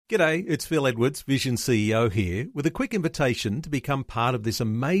G'day, it's Phil Edwards, Vision CEO here, with a quick invitation to become part of this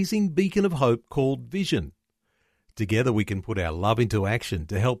amazing beacon of hope called Vision. Together we can put our love into action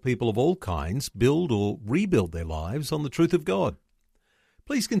to help people of all kinds build or rebuild their lives on the truth of God.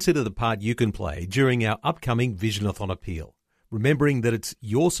 Please consider the part you can play during our upcoming Visionathon appeal, remembering that it's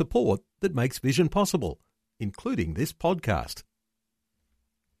your support that makes Vision possible, including this podcast.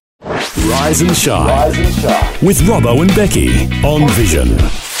 Rise and Shine with Robbo and Becky on Vision.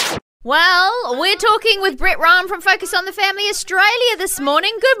 Well, we're talking with Brett Ryan from Focus on the Family Australia this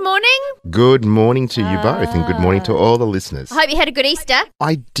morning. Good morning. Good morning to you both, and good morning to all the listeners. I hope you had a good Easter.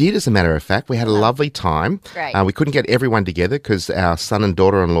 I did, as a matter of fact. We had a lovely time. Great. We couldn't get everyone together because our son and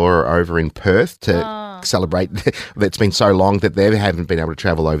daughter-in-law are over in Perth to celebrate. It's been so long that they haven't been able to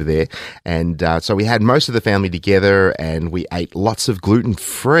travel over there. And so we had most of the family together, and we ate lots of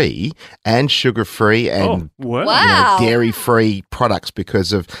gluten-free and sugar-free and dairy-free products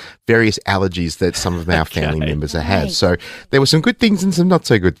because of various allergies that some of our family members have had. So there were some good things and some not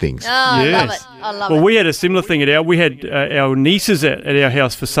so good things. Oh, I love it. I love it. Well, we had a similar thing we had our nieces at our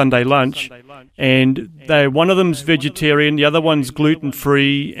house for Sunday lunch, and one of them's vegetarian, the other one's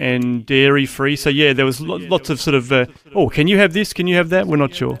gluten-free and dairy-free. So yeah, there was lots of sort of, can you have this? Can you have that? We're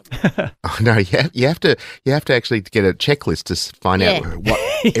not sure. Oh, no, you have to actually get a checklist to find out what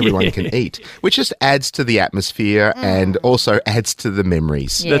everyone can eat, which just adds to the atmosphere and also adds to the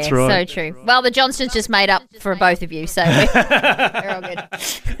memories. Yeah, that's right. So true. Well, the Johnstons just made up for both of you, so we're all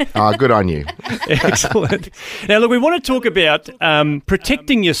good. Oh, good on you. Excellent. Now, look, we want to talk about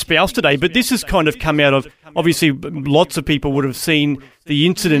protecting your spouse today, but this has kind of come out of, obviously, lots of people would have seen the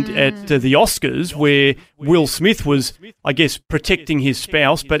incident at the Oscars where Will Smith was, I guess, protecting his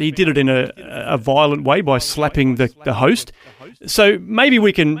spouse, but he did it in a violent way by slapping the host. So maybe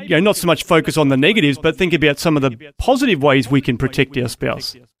we can, not so much focus on the negatives, but think about some of the positive ways we can protect our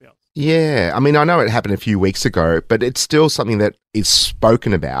spouse. Yeah, I mean, I know it happened a few weeks ago, but it's still something that is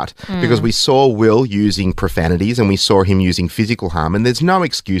spoken about because we saw Will using profanities and we saw him using physical harm, and there's no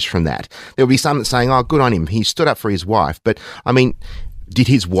excuse from that. There'll be some saying, oh, good on him, he stood up for his wife. But, I mean, did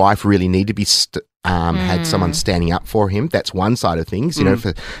his wife really need to be had someone standing up for him? That's one side of things,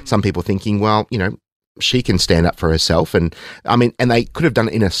 for some people thinking, well, she can stand up for herself, and I mean, and they could have done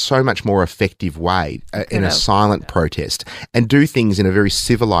it in a so much more effective way, in a silent protest, and do things in a very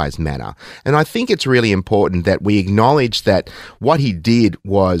civilized manner. And I think it's really important that we acknowledge that what he did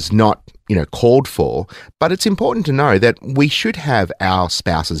was not, called for, but it's important to know that we should have our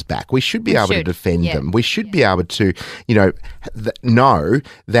spouses back. We should be able to defend them. We should be able to, know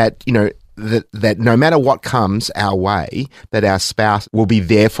that, that no matter what comes our way, that our spouse will be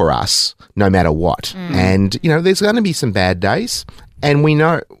there for us no matter what. And, there's going to be some bad days, and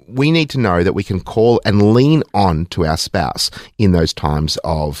we need to know that we can call and lean on to our spouse in those times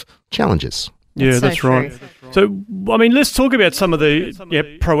of challenges. Yeah, that's right. So, I mean, let's talk about some of the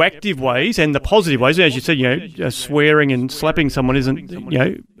proactive ways and the positive ways. As you said, swearing and slapping someone isn't,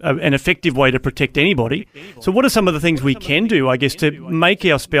 an effective way to protect anybody. So what are some of the things we can do, I guess, to make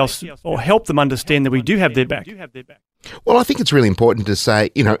our spouse or help them understand that we do have their back? Well, I think it's really important to say,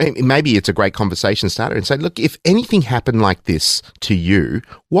 maybe it's a great conversation starter and say, look, if anything happened like this to you,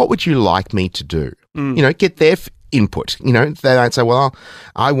 what would you like me to do? Get their input. They don't say, well,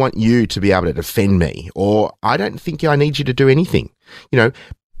 I want you to be able to defend me, or I don't think I need you to do anything,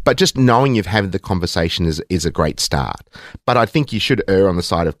 but just knowing you've had the conversation is a great start. But I think you should err on the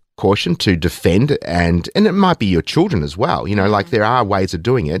side of caution to defend, and it might be your children as well, like there are ways of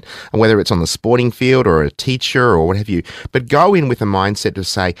doing it, and whether it's on the sporting field or a teacher or what have you, but go in with a mindset to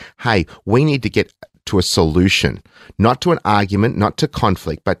say, hey, we need to get to a solution, not to an argument, not to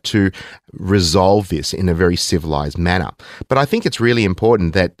conflict, but to resolve this in a very civilized manner. But I think it's really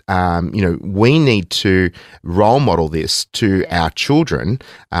important that, we need to role model this to our children,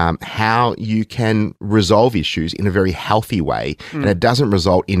 how you can resolve issues in a very healthy way, and it doesn't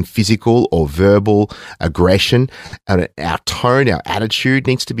result in physical or verbal aggression. Our tone, our attitude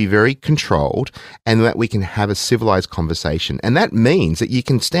needs to be very controlled, and that we can have a civilized conversation. And that means that you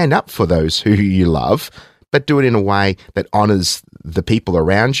can stand up for those who you love, but do it in a way that honours the people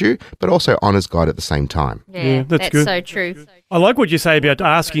around you, but also honours God at the same time. Yeah, that's good. So true. I like what you say about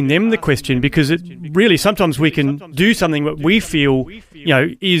asking them the question, because it really sometimes we can do something that we feel,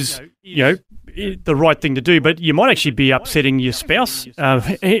 is, the right thing to do, but you might actually be upsetting your spouse.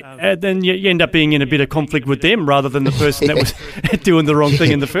 Then you end up being in a bit of conflict with them rather than the person that was doing the wrong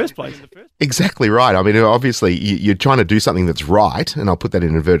thing in the first place. Exactly right. I mean, obviously, you're trying to do something that's right, and I'll put that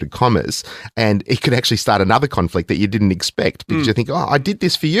in inverted commas, and it could actually start another conflict that you didn't expect because you think, oh, I did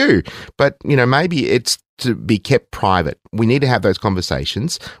this for you. But, maybe it's to be kept private. We need to have those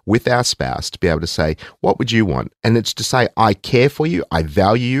conversations with our spouse to be able to say, what would you want? And it's to say, I care for you, I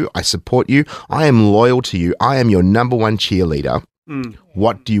value you, I support you, I am loyal to you, I am your number one cheerleader.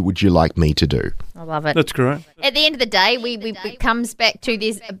 What would you like me to do? I love it. That's great. At the end of the day, it comes back to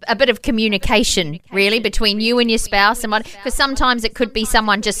there's a bit of communication, really, between you and your spouse. And because sometimes it could be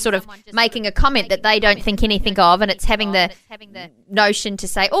someone just sort of making a comment that they don't think anything of, and it's having the notion to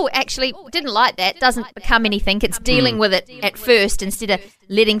say, oh, actually, didn't like that, doesn't become anything. It's dealing with it at first instead of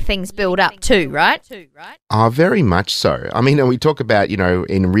letting things build up too, right? Oh, very much so. I mean, we talk about,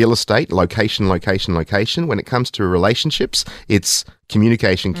 in real estate, location. When it comes to relationships, it's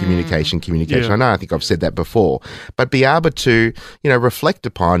communication. Yeah. I know, I think I've said that before, but be able to, reflect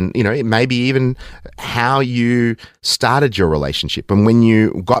upon, maybe even how you started your relationship and when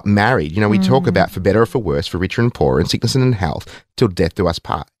you got married. We talk about for better or for worse, for richer and poorer, in sickness and in health, till death do us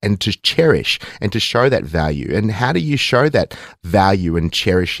part, and to cherish and to show that value. And how do you show that value and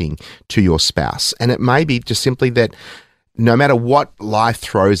cherishing to your spouse? And it may be just simply that no matter what life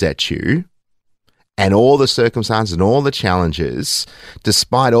throws at you, and all the circumstances and all the challenges,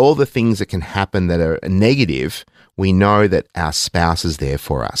 despite all the things that can happen that are negative, we know that our spouse is there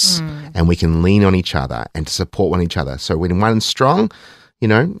for us and we can lean on each other and to support one each other. So when one's strong,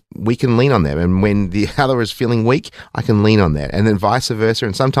 we can lean on them. And when the other is feeling weak, I can lean on that. And then vice versa.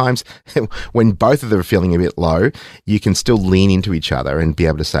 And sometimes when both of them are feeling a bit low, you can still lean into each other and be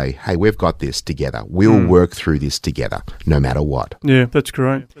able to say, hey, we've got this together. We'll work through this together, no matter what. Yeah, that's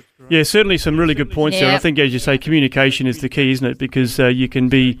great. Yeah, certainly some really good points there. I think, as you say, communication is the key, isn't it? Because you can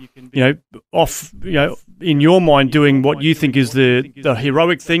be, off, in your mind doing what you think is the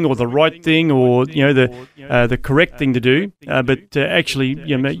heroic thing or the right thing or, the correct thing to do. But actually,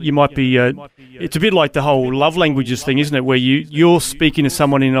 you might be, it's a bit like the whole love languages thing, isn't it? Where you're speaking to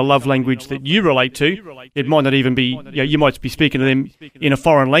someone in a love language that you relate to. It might not even be, you might be speaking to them in a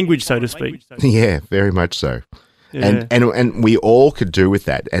foreign language, so to speak. Yeah, very much so. Yeah. And we all could do with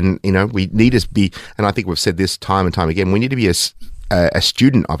that. And, we need to be, and I think we've said this time and time again, we need to be a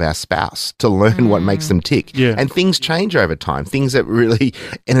student of our spouse to learn what makes them tick. Yeah. And things change over time. Things that really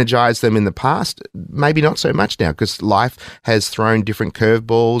energized them in the past, maybe not so much now, because life has thrown different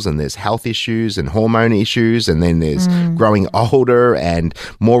curveballs and there's health issues and hormone issues, and then there's growing older and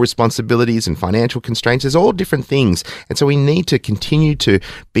more responsibilities and financial constraints. There's all different things. And so we need to continue to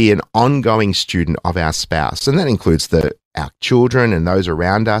be an ongoing student of our spouse. And that includes our children and those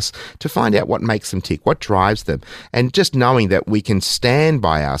around us, to find out what makes them tick, what drives them, and just knowing that we can stand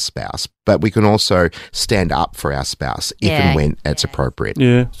by our spouse, but we can also stand up for our spouse if and when it's appropriate.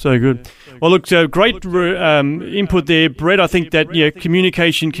 Yeah, so good. Well, look, great input there, Brett. I think that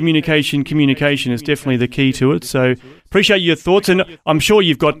communication is definitely the key to it. So appreciate your thoughts, and I'm sure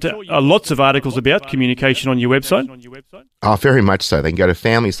you've got lots of articles about communication on your website. Oh, very much so. They can go to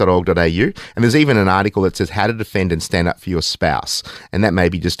families.org.au, and there's even an article that says how to defend and stand up for your spouse, and that may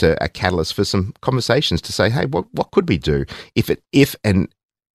be just a catalyst for some conversations to say, hey, what could we do if and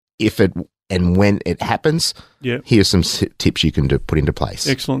when it happens? Here's some tips you can put into place.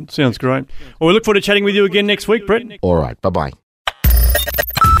 Excellent. Sounds great. Well, we look forward to chatting with you again next week, Brett. All right. Bye-bye.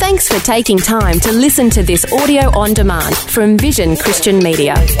 Thanks for taking time to listen to this audio on demand from Vision Christian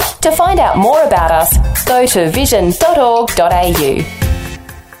Media. To find out more about us, go to vision.org.au.